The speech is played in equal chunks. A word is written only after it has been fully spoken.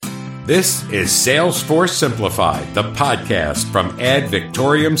This is Salesforce Simplified, the podcast from Ad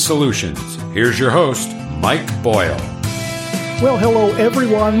Victoriam Solutions. Here's your host, Mike Boyle. Well, hello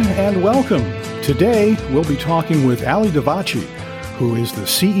everyone and welcome. Today we'll be talking with Ali Davachi, who is the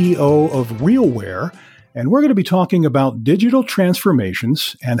CEO of RealWear, and we're going to be talking about digital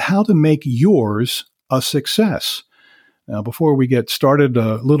transformations and how to make yours a success. Now, before we get started,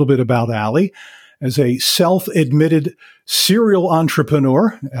 a little bit about Ali. As a self-admitted serial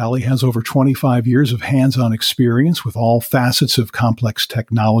entrepreneur, Ali has over 25 years of hands-on experience with all facets of complex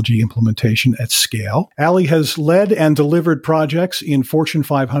technology implementation at scale. Ali has led and delivered projects in Fortune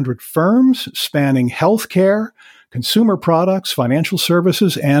 500 firms spanning healthcare, consumer products, financial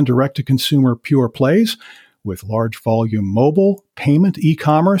services, and direct-to-consumer pure plays with large volume mobile, payment,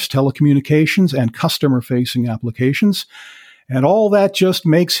 e-commerce, telecommunications, and customer-facing applications. And all that just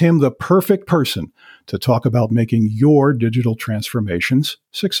makes him the perfect person to talk about making your digital transformations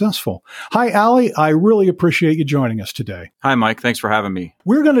successful. Hi, Ali. I really appreciate you joining us today. Hi, Mike. Thanks for having me.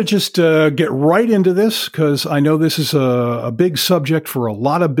 We're going to just get right into this because I know this is a big subject for a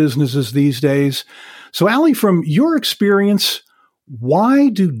lot of businesses these days. So, Ali, from your experience, why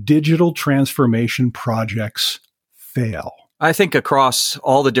do digital transformation projects fail? I think across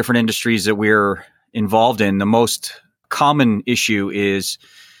all the different industries that we're involved in, the most common issue is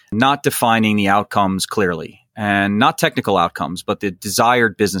not defining the outcomes clearly, and not technical outcomes, but the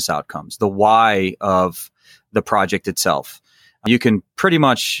desired business outcomes, the why of the project itself. You can pretty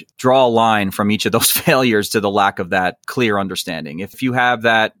much draw a line from each of those failures to the lack of that clear understanding. If you have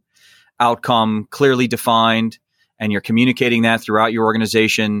that outcome clearly defined and you're communicating that throughout your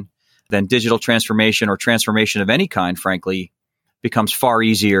organization, then digital transformation or transformation of any kind, frankly, becomes far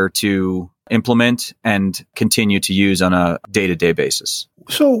easier to implement and continue to use on a day-to-day basis.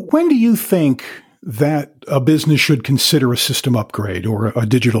 So when do you think that a business should consider a system upgrade or a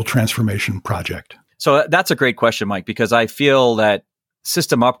digital transformation project? So that's a great question, Mike, because I feel that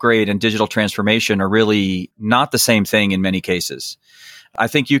system upgrade and digital transformation are really not the same thing in many cases. I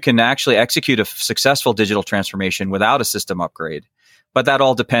think you can actually execute a successful digital transformation without a system upgrade. But that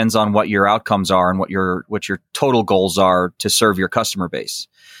all depends on what your outcomes are and what your total goals are to serve your customer base.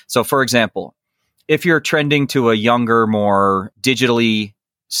 So, for example, if you're trending to a younger, more digitally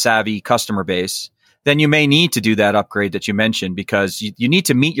savvy customer base, then you may need to do that upgrade that you mentioned because you need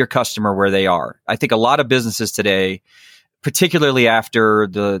to meet your customer where they are. I think a lot of businesses today, particularly after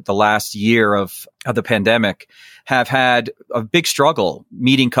the last year of the pandemic, have had a big struggle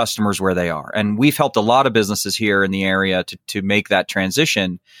meeting customers where they are. And we've helped a lot of businesses here in the area to make that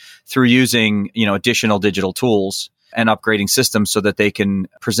transition through using, additional digital tools and upgrading systems so that they can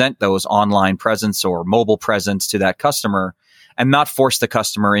present those online presence or mobile presence to that customer and not force the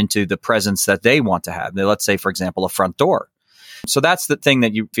customer into the presence that they want to have. Let's say, for example, a front door. So that's the thing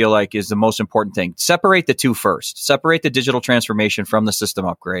that you feel like is the most important thing. Separate the two first. Separate the digital transformation from the system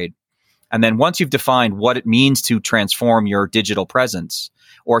upgrade. And then once you've defined what it means to transform your digital presence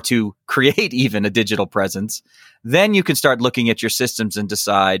or to create even a digital presence, then you can start looking at your systems and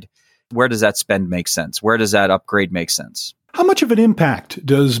decide, where does that spend make sense? Where does that upgrade make sense? How much of an impact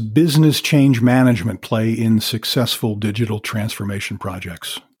does business change management play in successful digital transformation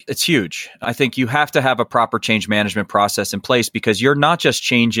projects? It's huge. I think you have to have a proper change management process in place because you're not just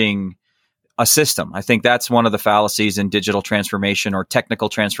changing a system. I think that's one of the fallacies in digital transformation or technical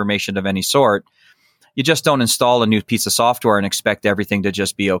transformation of any sort. You just don't install a new piece of software and expect everything to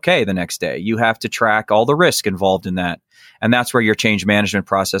just be okay the next day. You have to track all the risk involved in that. And that's where your change management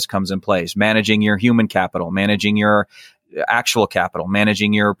process comes in place. Managing your human capital, managing your actual capital,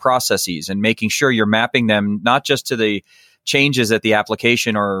 managing your processes, and making sure you're mapping them not just to the changes that the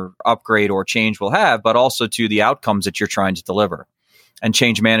application or upgrade or change will have, but also to the outcomes that you're trying to deliver. And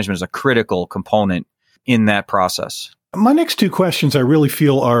change management is a critical component in that process. My next two questions I really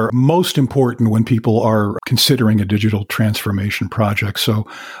feel are most important when people are considering a digital transformation project. So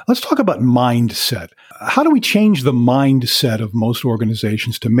let's talk about mindset. How do we change the mindset of most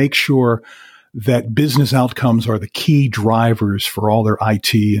organizations to make sure that business outcomes are the key drivers for all their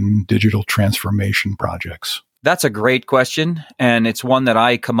IT and digital transformation projects? That's a great question, and it's one that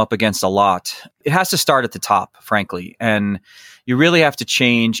I come up against a lot. It has to start at the top, frankly, and you really have to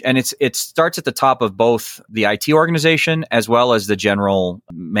change. And it starts at the top of both the IT organization as well as the general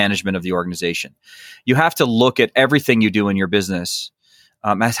management of the organization. You have to look at everything you do in your business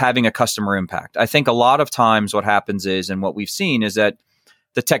as having a customer impact. I think a lot of times what happens is, and what we've seen is that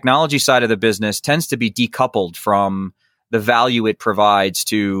the technology side of the business tends to be decoupled from the value it provides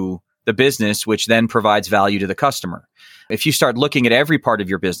to the business, which then provides value to the customer. If you start looking at every part of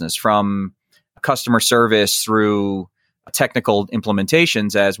your business, from customer service through technical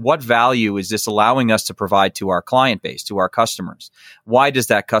implementations as what value is this allowing us to provide to our client base, to our customers? Why does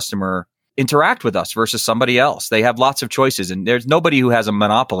that customer interact with us versus somebody else? They have lots of choices, and there's nobody who has a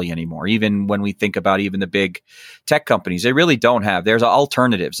monopoly anymore. Even when we think about even the big tech companies, they really don't have. There's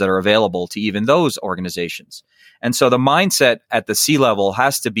alternatives that are available to even those organizations. And so the mindset at the C-level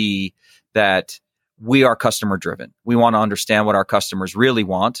has to be that we are customer driven. We want to understand what our customers really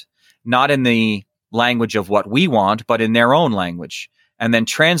want, not in the language of what we want, but in their own language, and then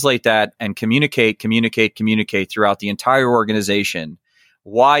translate that and communicate throughout the entire organization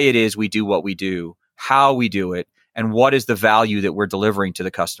why it is we do what we do, how we do it, and what is the value that we're delivering to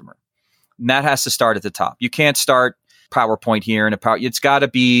the customer. And that has to start at the top. You can't start PowerPoint here and it's got to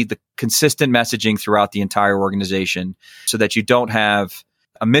be the consistent messaging throughout the entire organization so that you don't have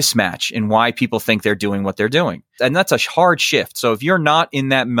a mismatch in why people think they're doing what they're doing. And that's a hard shift. So if you're not in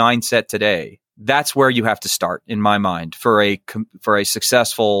that mindset today, that's where you have to start, in my mind, for a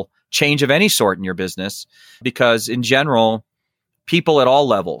successful change of any sort in your business. Because in general, people at all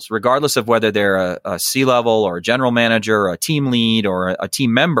levels, regardless of whether they're a C-level or a general manager, or a team lead or a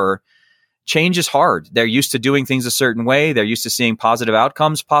team member, change is hard. They're used to doing things a certain way. They're used to seeing positive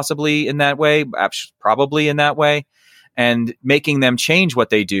outcomes possibly in that way, probably in that way. And making them change what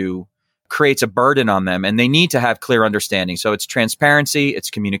they do creates a burden on them, and they need to have clear understanding. So it's transparency, it's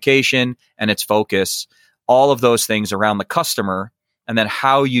communication, and it's focus, all of those things around the customer, and then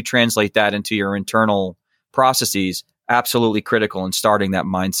how you translate that into your internal processes, absolutely critical in starting that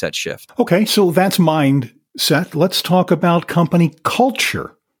mindset shift. Okay, so that's mindset. Let's talk about company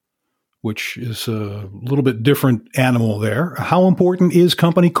culture, which is a little bit different animal there. How important is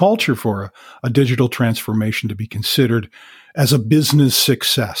company culture for a digital transformation to be considered as a business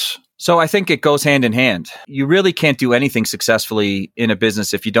success? So I think it goes hand in hand. You really can't do anything successfully in a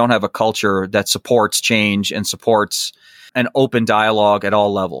business if you don't have a culture that supports change and supports an open dialogue at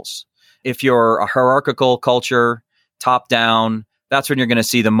all levels. If you're a hierarchical culture, top down, that's when you're going to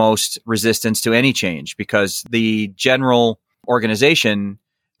see the most resistance to any change, because the general organization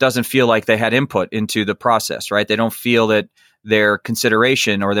doesn't feel like they had input into the process, right? They don't feel that their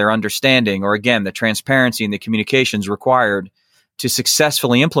consideration or their understanding, or again, the transparency and the communications required to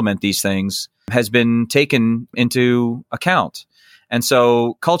successfully implement these things has been taken into account. And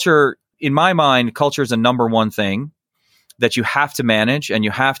so culture, in my mind, culture is the number one thing that you have to manage and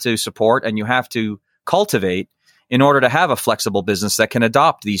you have to support and you have to cultivate in order to have a flexible business that can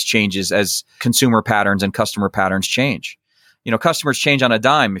adopt these changes as consumer patterns and customer patterns change. You know, customers change on a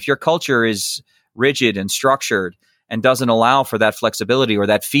dime. If your culture is rigid and structured and doesn't allow for that flexibility or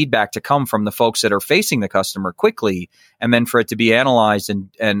that feedback to come from the folks that are facing the customer quickly, and then for it to be analyzed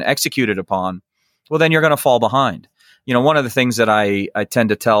and executed upon, well, then you're going to fall behind. You know, one of the things that I tend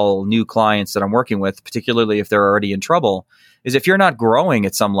to tell new clients that I'm working with, particularly if they're already in trouble, is if you're not growing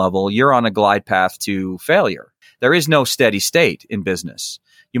at some level, you're on a glide path to failure. There is no steady state in business.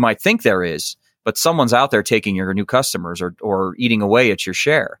 You might think there is, but someone's out there taking your new customers or eating away at your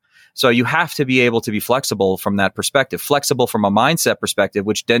share. So you have to be able to be flexible from that perspective, flexible from a mindset perspective,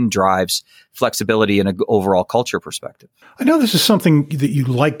 which then drives flexibility in an overall culture perspective. I know this is something that you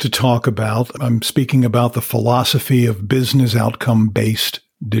like to talk about. I'm speaking about the philosophy of business outcome-based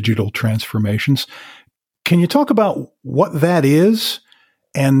digital transformations. Can you talk about what that is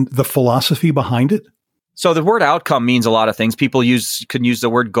and the philosophy behind it? So the word outcome means a lot of things. People can use the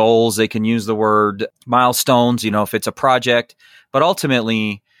word goals. They can use the word milestones, you know, if it's a project. But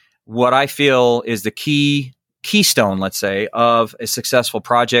ultimately, what I feel is the keystone, let's say, of a successful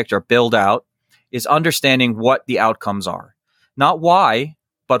project or build out is understanding what the outcomes are. Not why,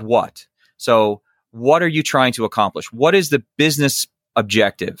 but what. So what are you trying to accomplish? What is the business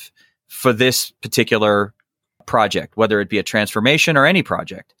objective for this particular project, whether it be a transformation or any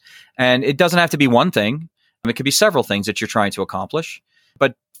project? And it doesn't have to be one thing. It could be several things that you're trying to accomplish,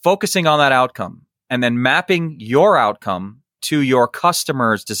 but focusing on that outcome and then mapping your outcome to your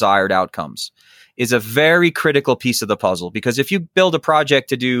customers' desired outcomes is a very critical piece of the puzzle. Because if you build a project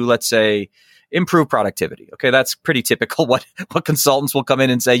to do, let's say, improve productivity, okay, that's pretty typical what consultants will come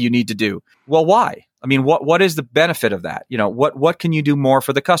in and say you need to do. Well, why? I mean, what is the benefit of that? You know, what can you do more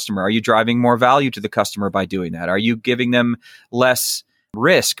for the customer? Are you driving more value to the customer by doing that? Are you giving them less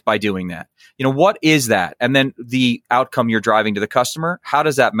risk by doing that? You know, what is that? And then the outcome you're driving to the customer, how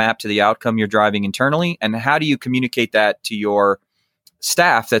does that map to the outcome you're driving internally? And how do you communicate that to your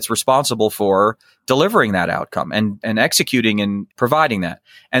staff that's responsible for delivering that outcome and executing and providing that?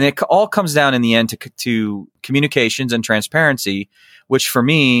 And it all comes down in the end to communications and transparency, which for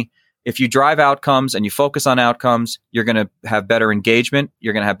me If you drive outcomes and you focus on outcomes, you're going to have better engagement,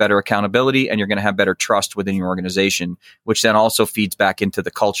 you're going to have better accountability, and you're going to have better trust within your organization, which then also feeds back into the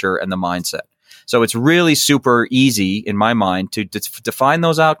culture and the mindset. So it's really super easy, in my mind, to define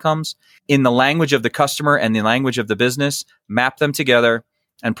those outcomes in the language of the customer and the language of the business, map them together,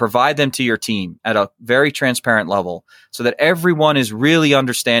 and provide them to your team at a very transparent level so that everyone is really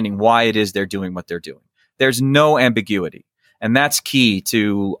understanding why it is they're doing what they're doing. There's no ambiguity. And that's key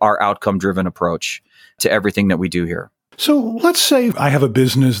to our outcome-driven approach to everything that we do here. So let's say I have a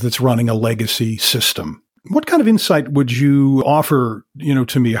business that's running a legacy system. What kind of insight would you offer,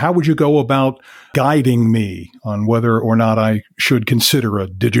 to me? How would you go about guiding me on whether or not I should consider a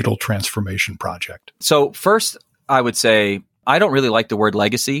digital transformation project? So first, I would say I don't really like the word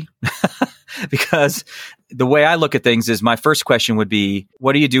legacy because the way I look at things is my first question would be,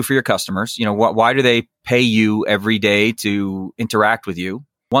 what do you do for your customers? Why do they pay you every day to interact with you?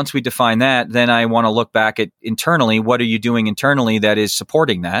 Once we define that, then I want to look back at internally, what are you doing internally that is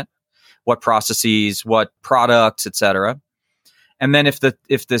supporting that? What processes, what products, et cetera. And then if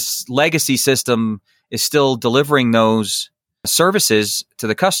this legacy system is still delivering those services to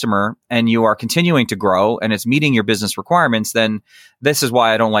the customer and you are continuing to grow and it's meeting your business requirements, then this is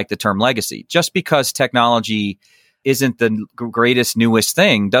why I don't like the term legacy. Just because technology isn't the greatest, newest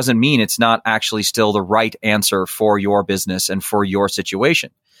thing doesn't mean it's not actually still the right answer for your business and for your situation.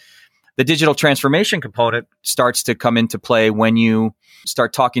 The digital transformation component starts to come into play when you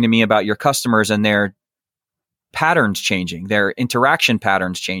start talking to me about your customers and their patterns changing, their interaction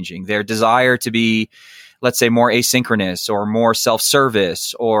patterns changing, their desire to be, let's say, more asynchronous or more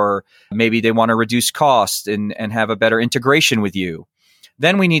self-service, or maybe they want to reduce cost and have a better integration with you.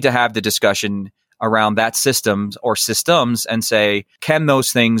 Then we need to have the discussion around that systems or systems and say, can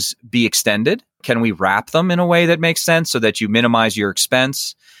those things be extended? Can we wrap them in a way that makes sense so that you minimize your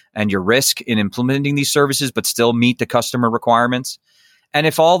expense and your risk in implementing these services, but still meet the customer requirements? And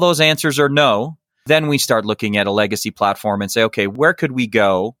if all those answers are no, then we start looking at a legacy platform and say, okay, where could we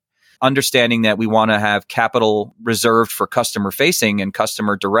go? Understanding that we want to have capital reserved for customer facing and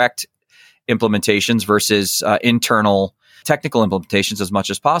customer direct implementations versus internal technical implementations as much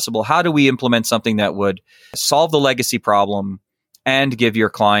as possible. How do we implement something that would solve the legacy problem and give your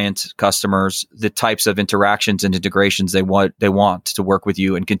client customers the types of interactions and integrations they want to work with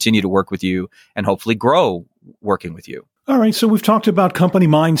you and continue to work with you and hopefully grow working with you? All right. So we've talked about company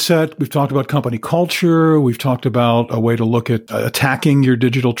mindset. We've talked about company culture. We've talked about a way to look at attacking your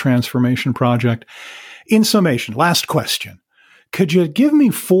digital transformation project. In summation, last question. Could you give me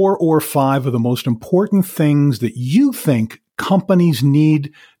 4 or 5 of the most important things that you think companies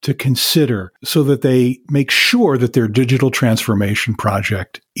need to consider so that they make sure that their digital transformation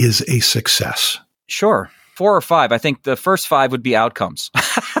project is a success? Sure. 4 or 5. I think the first 5 would be outcomes.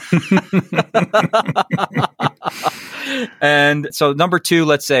 And so number 2,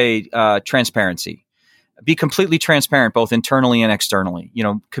 let's say transparency. Be completely transparent, both internally and externally.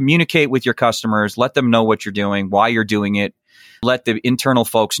 Communicate with your customers, let them know what you're doing, why you're doing it. Let the internal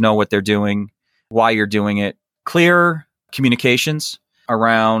folks know what they're doing, why you're doing it. Clear communications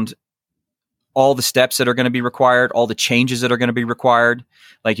around all the steps that are going to be required, all the changes that are going to be required.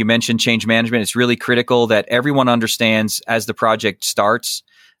 Like you mentioned, change management. It's really critical that everyone understands as the project starts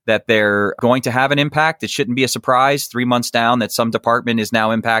that they're going to have an impact. It shouldn't be a surprise 3 months down that some department is now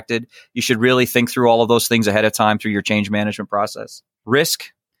impacted. You should really think through all of those things ahead of time through your change management process.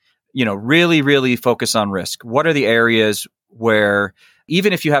 Risk, really, really focus on risk. What are the areas where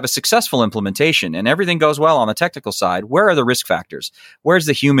even if you have a successful implementation and everything goes well on the technical side, where are the risk factors? Where's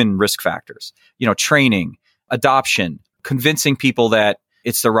the human risk factors? Training, adoption, convincing people that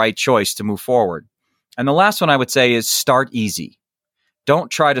it's the right choice to move forward. And the last one I would say is start easy.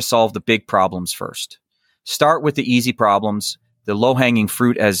 Don't try to solve the big problems first. Start with the easy problems, the low-hanging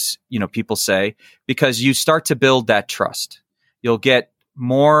fruit, as people say, because you start to build that trust. You'll get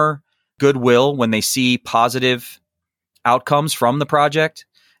more goodwill when they see positive outcomes from the project,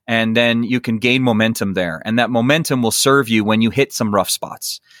 and then you can gain momentum there. And that momentum will serve you when you hit some rough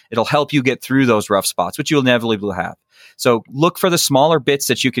spots. It'll help you get through those rough spots, which you'll inevitably have. So look for the smaller bits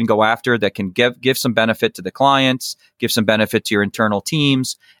that you can go after that can give some benefit to the clients, give some benefit to your internal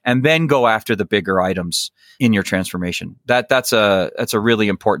teams, and then go after the bigger items in your transformation. That's a really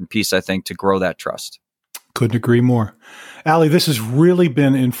important piece, I think, to grow that trust. Couldn't agree more. Ali, this has really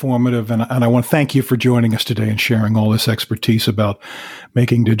been informative, and I want to thank you for joining us today and sharing all this expertise about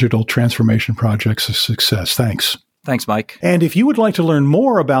making digital transformation projects a success. Thanks. Thanks, Mike. And if you would like to learn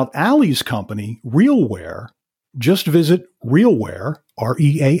more about Ali's company, RealWare, just visit RealWare,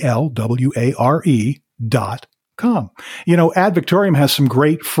 RealWare.com. advictorium.com. You know, Advictorium has some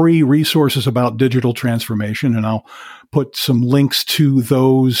great free resources about digital transformation, and I'll put some links to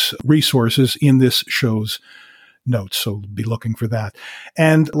those resources in this show's notes, so be looking for that.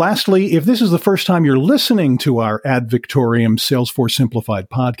 And lastly, if this is the first time you're listening to our Advictorium Salesforce Simplified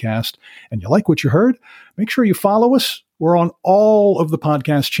podcast and you like what you heard, make sure you follow us. We're on all of the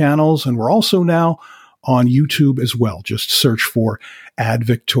podcast channels, and we're also now on YouTube as well. Just search for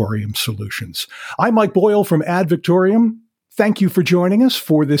Advictorium Solutions. I'm Mike Boyle from Advictorium. Thank you for joining us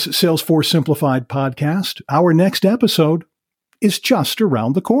for this Salesforce Simplified podcast. Our next episode is just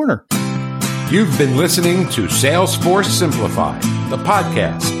around the corner. You've been listening to Salesforce Simplified, the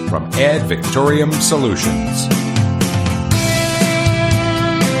podcast from Advictorium Solutions.